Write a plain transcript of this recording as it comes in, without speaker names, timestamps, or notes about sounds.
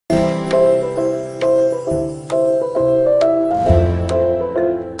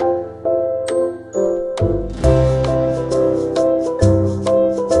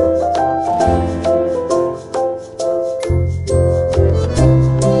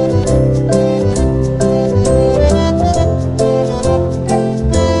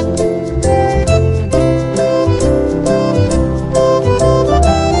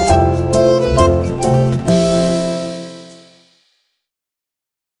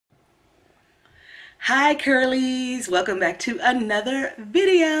Hi curlies, welcome back to another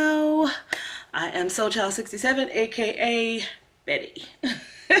video. I am SoulChild67 aka Betty.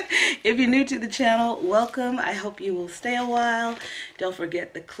 If you're new to the channel, welcome. I hope you will stay a while. Don't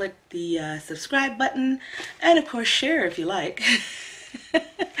forget to click the subscribe button and of course share if you like.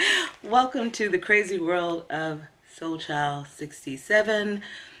 Welcome to the crazy world of SoulChild67.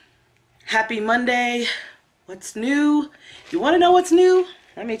 Happy Monday. What's new? You want to know what's new?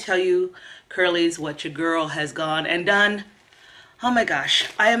 Let me tell you, curlies, what your girl has gone and done. Oh my gosh,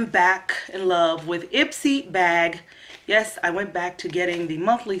 I am back in love with Ipsy Bag. Yes, I went back to getting the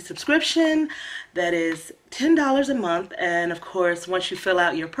monthly subscription that is $10 a month. And of course, once you fill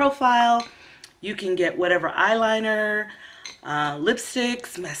out your profile, you can get whatever eyeliner,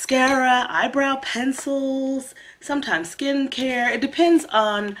 lipsticks, mascara, eyebrow pencils, sometimes skincare. It depends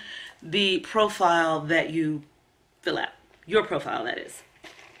on the profile that you fill out. Your profile, that is.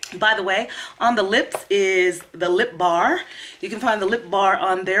 By the way, on the lips is the lip bar. You can find the lip bar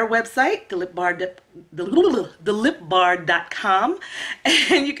on their website, thelipbar.com,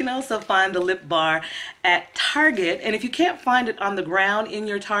 and you can also find the lip bar at Target. And if you can't find it on the ground in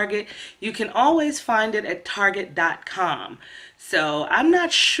your Target, you can always find it at target.com. So I'm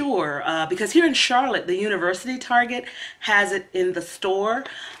not sure because here in Charlotte, the University Target has it in the store.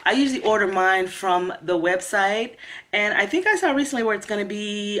 I usually order mine from the website, and I think I saw recently where it's going to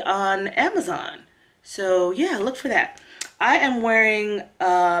be on Amazon. So yeah, look for that. I am wearing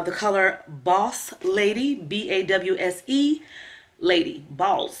the color Boss Lady, B-A-W-S-E, Lady,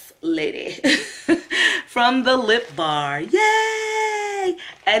 Boss Lady, from the Lip Bar. Yay!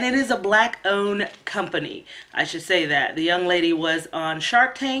 And it is a black-owned company. I should say that. The young lady was on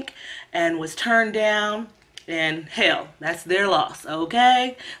Shark Tank and was turned down. And hell, that's their loss,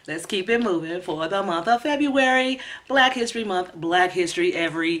 okay? Let's keep it moving for the month of February. Black History Month, Black History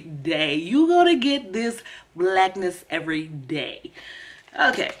every day. You're gonna get this blackness every day.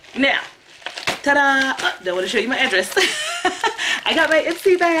 Okay, now, ta-da! Oh, don't want to show you my address. I got my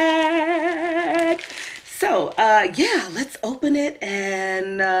Ipsy bag. So, yeah, let's open it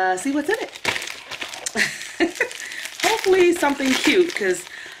and see what's in it. Hopefully something cute, because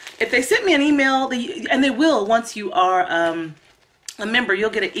if they sent me an email, and they will once you are a member,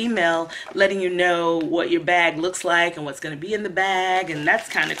 you'll get an email letting you know what your bag looks like and what's going to be in the bag, and that's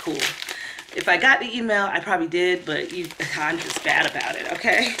kind of cool. If I got the email, I probably did, but I'm just bad about it,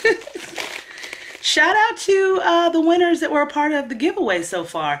 okay? Shout out to the winners that were a part of the giveaway so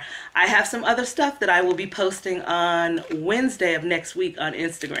far. I have some other stuff that I will be posting on Wednesday of next week on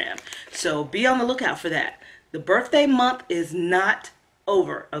Instagram, so be on the lookout for that. The birthday month is not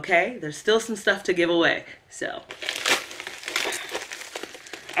over, okay? There's still some stuff to give away. So,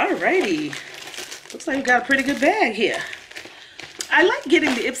 alrighty. Looks like we got a pretty good bag here. I like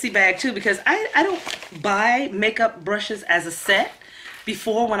getting the Ipsy bag too because I don't buy makeup brushes as a set.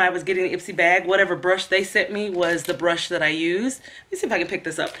 Before, when I was getting the Ipsy bag, whatever brush they sent me was the brush that I used. Let me see if I can pick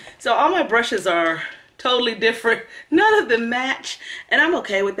this up. So all my brushes are totally different. None of them match, and I'm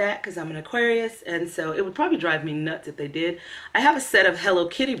okay with that because I'm an Aquarius, and so it would probably drive me nuts if they did. I have a set of Hello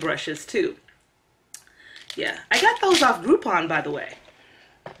Kitty brushes too. Yeah, I got those off Groupon, by the way.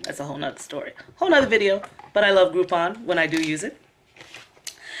 That's a whole nother story, whole nother video, but I love Groupon when I do use it.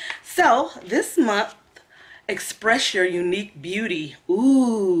 So this month, express your unique beauty,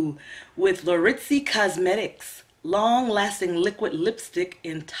 ooh, with Lorizzi Cosmetics long-lasting liquid lipstick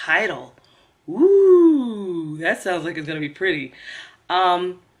in Tidal. Ooh, that sounds like it's gonna be pretty.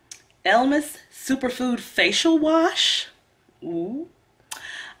 Elmis Superfood Facial Wash. Ooh.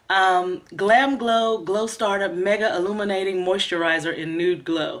 Glam Glow Glow Starter Mega Illuminating Moisturizer in Nude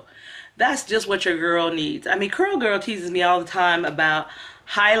Glow. That's just what your girl needs. I mean, Curl Girl teases me all the time about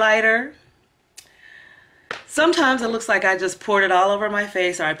highlighter. Sometimes it looks like I just poured it all over my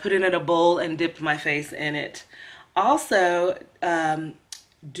face, or I put it in a bowl and dipped my face in it. Also,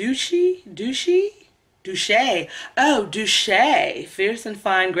 Douche, Fierce and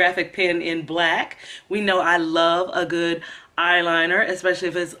Fine Graphic Pen in black. We know I love a good eyeliner, especially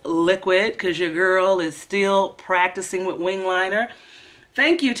if it's liquid, because your girl is still practicing with wing liner.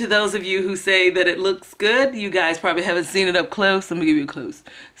 Thank you to those of you who say that it looks good. You guys probably haven't seen it up close. Let me give you a close.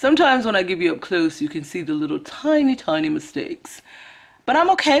 Sometimes when I give you up close, you can see the little tiny, tiny mistakes. But I'm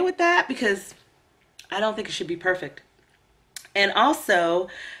okay with that because I don't think it should be perfect. And also,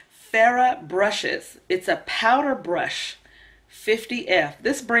 Farah brushes. It's a powder brush, 50F.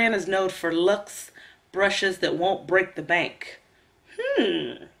 This brand is known for luxe brushes that won't break the bank.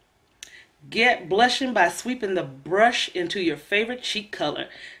 Get blushing by sweeping the brush into your favorite cheek color.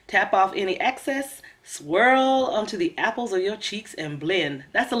 Tap off any excess, Swirl onto the apples of your cheeks and blend.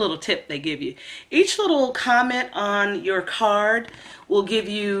 That's a little tip they give you. Each little comment on your card will give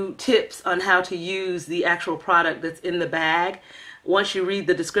you tips on how to use the actual product that's in the bag. Once you read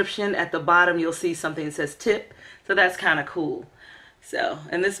the description at the bottom, you'll see something that says tip. So that's kind of cool. So,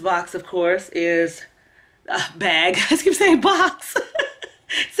 and this box, of course, is a bag. I keep saying box.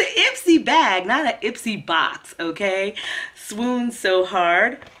 It's an Ipsy bag, not an Ipsy box, okay? Swoon So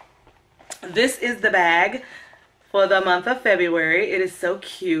Hard. This is the bag for the month of February. It is so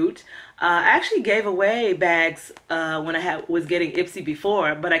cute. I actually gave away bags when I was getting Ipsy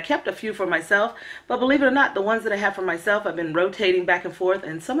before, but I kept a few for myself. But believe it or not, the ones that I have for myself, I've been rotating back and forth,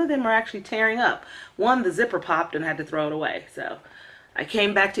 and some of them are actually tearing up. One, the zipper popped and I had to throw it away. So I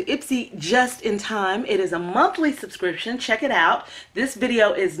came back to Ipsy just in time. It is a monthly subscription. Check it out. This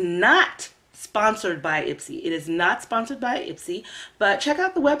video is not sponsored by Ipsy. It is not sponsored by Ipsy, but check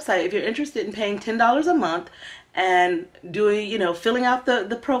out the website if you're interested in paying $10 a month and doing, you know, filling out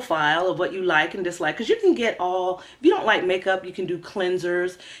the profile of what you like and dislike, because you can get all, if you don't like makeup, you can do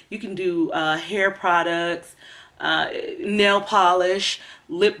cleansers, you can do hair products, nail polish,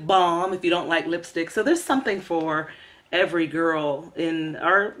 lip balm if you don't like lipstick. So there's something for every girl in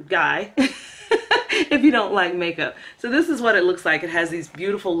our guy if you don't like makeup. So this is what it looks like. It has these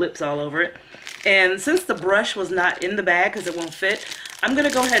beautiful lips all over it. And since the brush was not in the bag because it won't fit, I'm going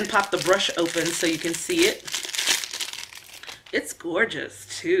to go ahead and pop the brush open so you can see it. It's gorgeous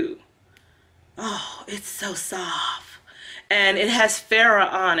too. Oh, it's so soft. And it has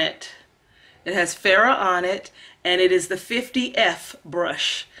Farrah on it. It has Farrah on it, and it is the 50F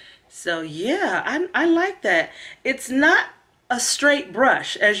brush. So yeah, I like that. It's not a straight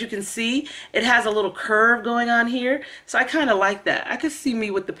brush. As you can see, it has a little curve going on here. So I kind of like that. I could see me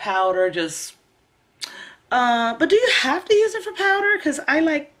with the powder just, but do you have to use it for powder? Because I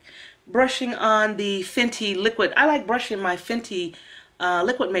like brushing on the Fenty liquid. I like brushing my Fenty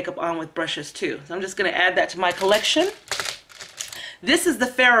liquid makeup on with brushes too. So I'm just going to add that to my collection. This is the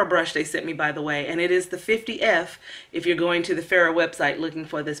Farrah brush they sent me, by the way, and it is the 50F if you're going to the Farrah website looking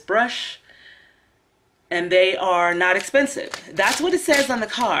for this brush. And they are not expensive. That's what it says on the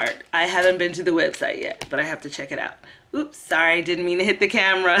card. I haven't been to the website yet, but I have to check it out. Oops, sorry, didn't mean to hit the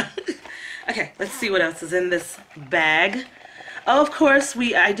camera. Okay, let's see what else is in this bag. Oh, of course,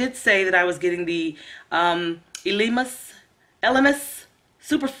 I did say that I was getting the Elemis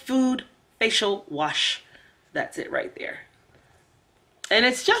Superfood Facial Wash. That's it right there. And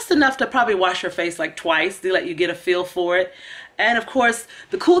it's just enough to probably wash your face like twice to let you get a feel for it. And of course,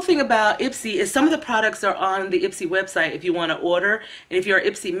 the cool thing about Ipsy is some of the products are on the Ipsy website if you want to order. And if you're an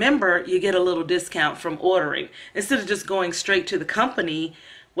Ipsy member, you get a little discount from ordering. Instead of just going straight to the company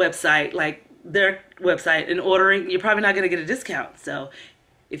website, like their website, and ordering, you're probably not going to get a discount. So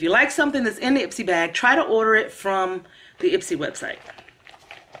if you like something that's in the Ipsy bag, try to order it from the Ipsy website.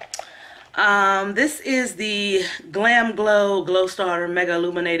 This is the Glam Glow Glow Starter Mega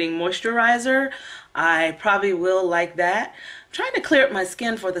Illuminating Moisturizer. I probably will like that. I'm trying to clear up my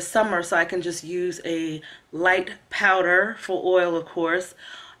skin for the summer so I can just use a light powder for oil, of course,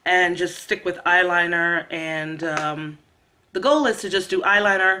 and just stick with eyeliner. And the goal is to just do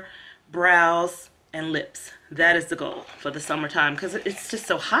eyeliner, brows, and lips. That is the goal for the summertime because it's just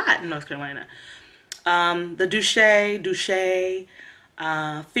so hot in North Carolina. The Douche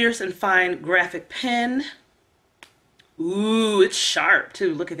Fierce and Fine Graphic Pen. Ooh, it's sharp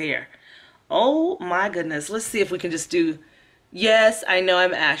too. Look at there. Oh my goodness. Let's see if we can just do, yes, I know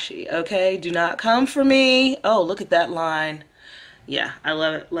I'm ashy, okay? Do not come for me. Oh, look at that line. Yeah, I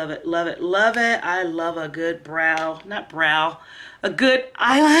love it, love it, love it, love it. I love a good a good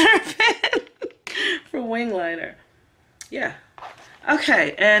eyeliner pen for wing liner. Yeah.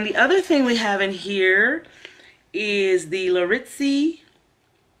 Okay, and the other thing we have in here is the Laritzi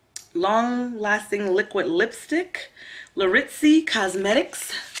Long Lasting Liquid Lipstick. Laritzi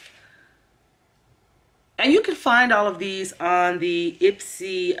Cosmetics. And you can find all of these on the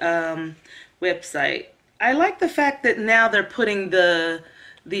Ipsy website. I like the fact that now they're putting the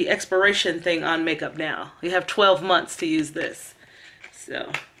expiration thing on makeup now. You have 12 months to use this.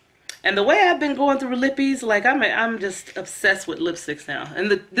 So, and the way I've been going through lippies, like I'm just obsessed with lipsticks now.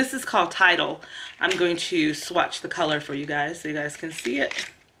 And this is called Tidal. I'm going to swatch the color for you guys so you guys can see it.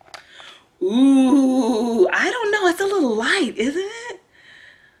 Ooh, I don't know. It's a little light, isn't it?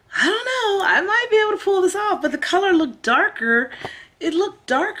 I don't know. I might be able to pull this off, but the color looked darker. It looked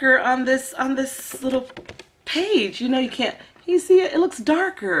darker on this little page. You know, can you see it? It looks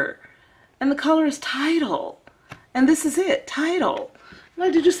darker. And the color is Tidal. And this is it, Tidal.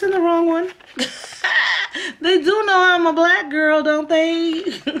 Like, did you send the wrong one? They do know I'm a black girl, don't they?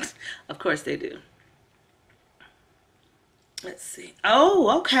 Of course they do. Let's see.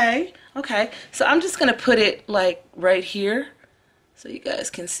 Oh, okay. Okay. So I'm just going to put it like right here so you guys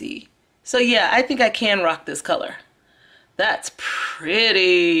can see. So yeah, I think I can rock this color. That's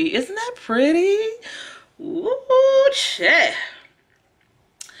pretty. Isn't that pretty? Ooh, shit.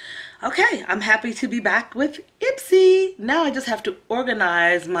 Okay, I'm happy to be back with Ipsy. Now I just have to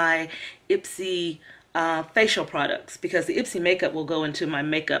organize my Ipsy facial products because the Ipsy makeup will go into my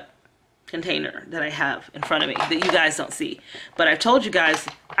makeup container that I have in front of me that you guys don't see. But I've told you guys,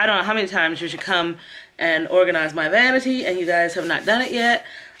 I don't know how many times you should come and organize my vanity, and you guys have not done it yet.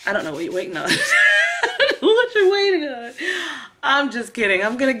 I don't know what you're waiting on. What you're waiting on. I'm just kidding.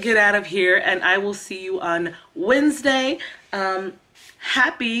 I'm gonna get out of here and I will see you on Wednesday.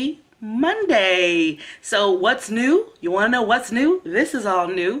 Happy Monday. So what's new? You want to know what's new? This is all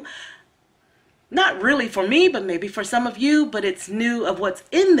new. Not really for me, but maybe for some of you, but it's new of what's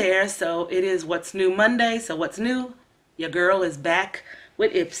in there. So it is What's New Monday. So what's new? Your girl is back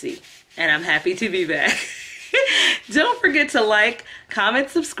with Ipsy, and I'm happy to be back. Don't forget to like, comment,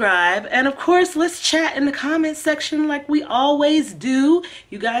 subscribe, and of course, let's chat in the comment section like we always do.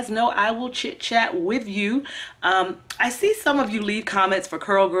 You guys know I will chit chat with you. I see some of you leave comments for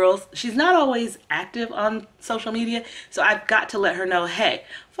Curl Girls. She's not always active on social media, so I've got to let her know, hey,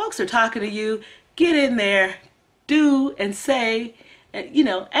 folks are talking to you. Get in there, do and say, and you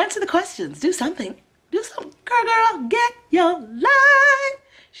know, answer the questions. Do something. Do something. Girl, get your life.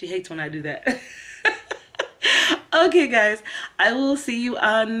 She hates when I do that. Okay, guys, I will see you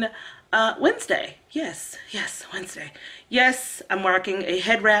on Wednesday. Yes, Wednesday. Yes, I'm marking a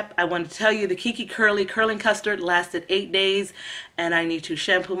head wrap. I want to tell you the Kiki Curly Curling Custard lasted 8 days, and I need to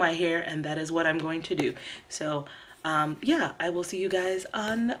shampoo my hair, and that is what I'm going to do. So, yeah, I will see you guys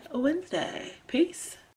on Wednesday. Peace.